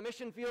sending you to the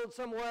mission field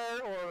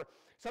somewhere, or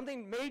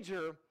something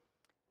major,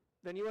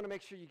 then you want to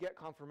make sure you get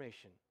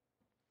confirmation.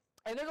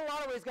 And there's a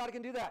lot of ways God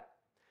can do that.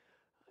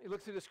 You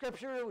look through the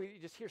scripture, we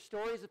just hear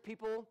stories of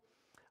people.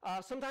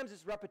 Sometimes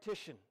it's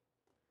repetition.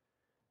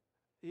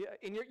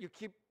 You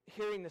keep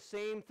hearing the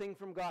same thing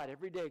from God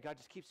every day. God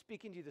just keeps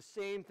speaking to you the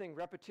same thing,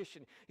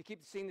 repetition. You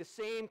keep seeing the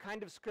same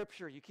kind of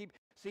scripture. You keep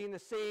seeing the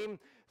same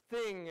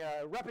thing.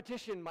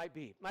 Repetition might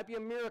be a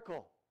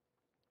miracle,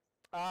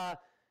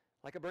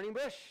 like a burning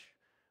bush,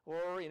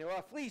 or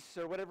a fleece,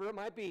 or whatever it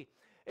might be.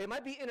 It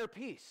might be inner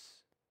peace.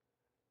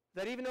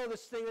 That even though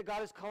this thing that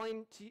God is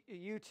calling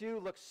you to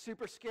looks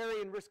super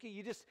scary and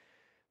risky,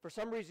 for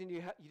some reason,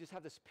 you just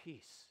have this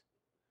peace.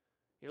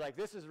 You're like,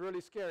 this is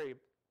really scary,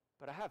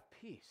 but I have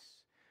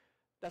peace.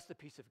 That's the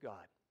peace of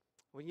God.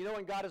 When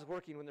God is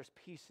working, when there's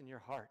peace in your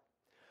heart.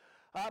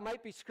 It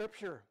might be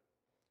scripture.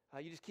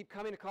 You just keep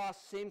coming across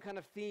the same kind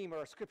of theme,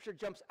 or a scripture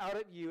jumps out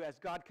at you as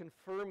God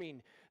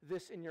confirming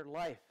this in your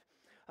life.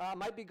 It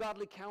might be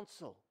godly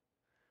counsel.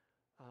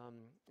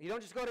 You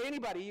don't just go to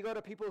anybody. You go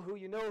to people who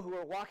who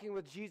are walking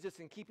with Jesus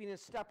and keeping in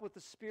step with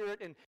the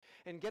Spirit,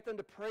 and get them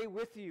to pray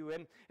with you.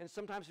 And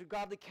sometimes through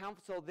godly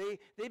counsel,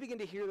 they begin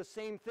to hear the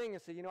same thing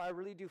and say, I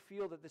really do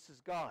feel that this is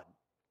God.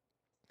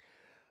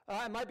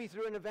 It might be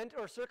through an event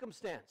or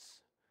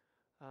circumstance.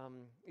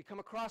 You come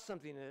across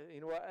something,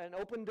 an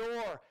open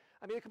door.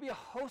 I mean, it could be a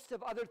host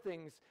of other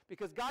things,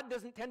 because God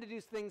doesn't tend to do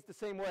things the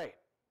same way.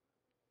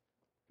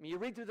 I mean, you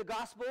read through the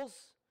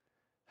Gospels,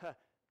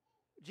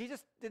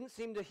 Jesus didn't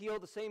seem to heal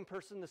the same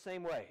person the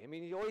same way. I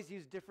mean, he always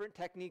used different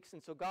techniques,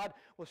 and so God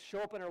will show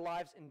up in our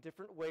lives in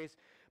different ways.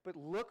 But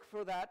look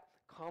for that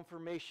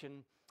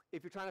confirmation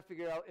if you're trying to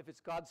figure out if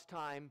it's God's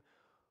time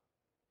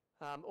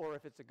or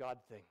if it's a God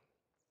thing.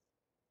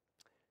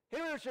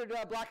 Henry Richard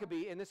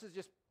Blackaby, and this is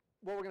just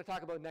what we're going to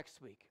talk about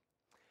next week.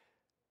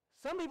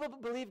 Some people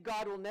believe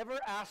God will never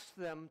ask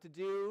them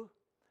to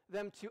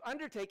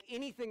undertake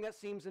anything that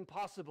seems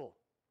impossible.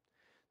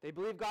 They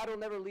believe God will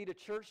never lead a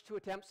church to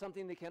attempt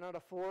something they cannot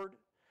afford,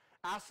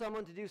 ask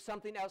someone to do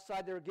something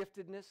outside their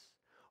giftedness,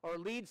 or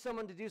lead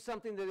someone to do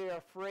something that they are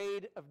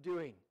afraid of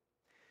doing.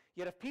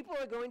 Yet if people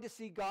are going to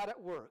see God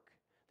at work,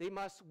 they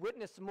must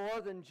witness more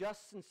than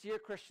just sincere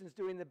Christians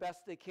doing the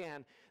best they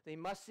can. They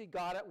must see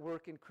God at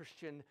work in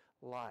Christian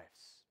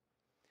lives.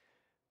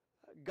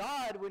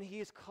 God, when he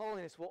is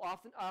calling us, will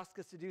often ask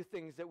us to do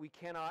things that we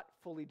cannot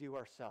fully do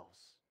ourselves,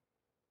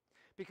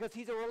 because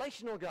he's a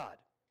relational God.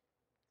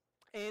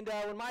 And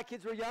when my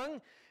kids were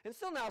young, and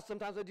still now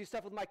sometimes I do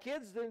stuff with my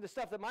kids, the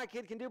stuff that my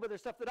kid can do, but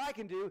there's stuff that I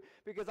can do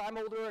because I'm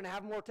older and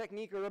have more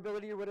technique or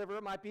ability or whatever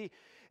it might be.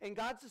 And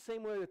God's the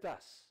same way with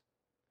us.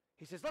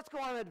 He says, let's go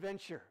on an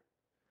adventure.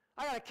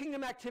 I got a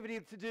kingdom activity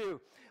to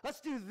do. Let's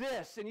do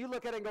this. And you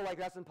look at it and go like,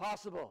 that's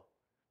impossible.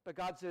 But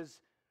God says,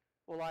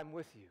 well, I'm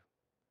with you.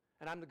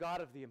 And I'm the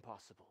God of the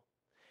impossible.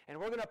 And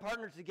we're going to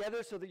partner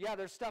together so that, yeah,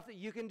 there's stuff that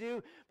you can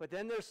do, but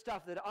then there's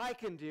stuff that I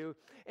can do.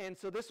 And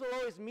so this will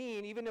always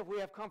mean, even if we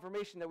have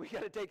confirmation, that we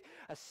got to take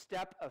a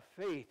step of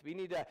faith. We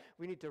need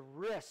to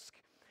risk.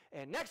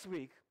 And next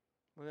week,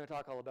 we're going to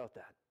talk all about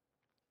that.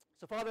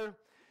 So, Father,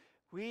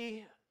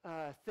 we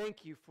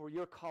thank you for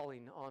your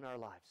calling on our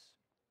lives.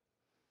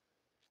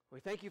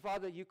 We thank you,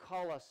 Father, that you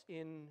call us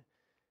into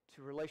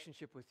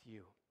relationship with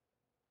you.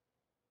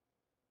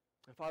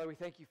 And Father, we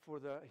thank you for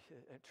the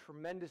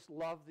tremendous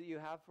love that you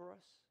have for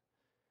us.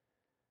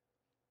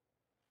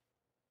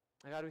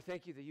 And God, we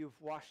thank you that you've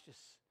washed us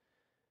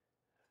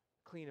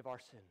clean of our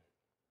sin.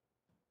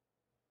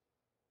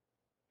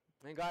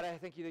 And God, I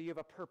thank you that you have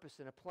a purpose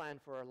and a plan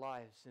for our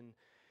lives. And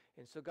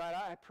so, God,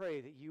 I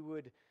pray that you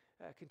would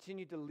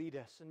continue to lead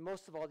us. And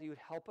most of all, that you would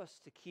help us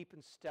to keep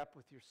in step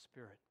with your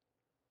Spirit.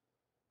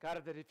 God,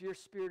 that if your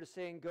Spirit is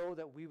saying go,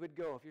 that we would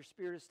go. If your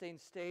Spirit is saying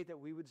stay, that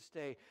we would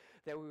stay.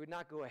 That we would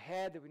not go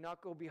ahead, that we would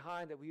not go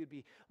behind, that we would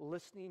be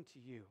listening to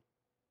you.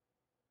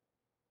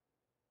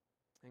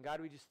 And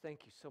God, we just thank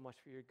you so much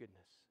for your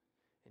goodness.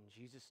 In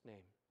Jesus'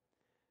 name,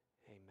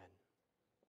 amen.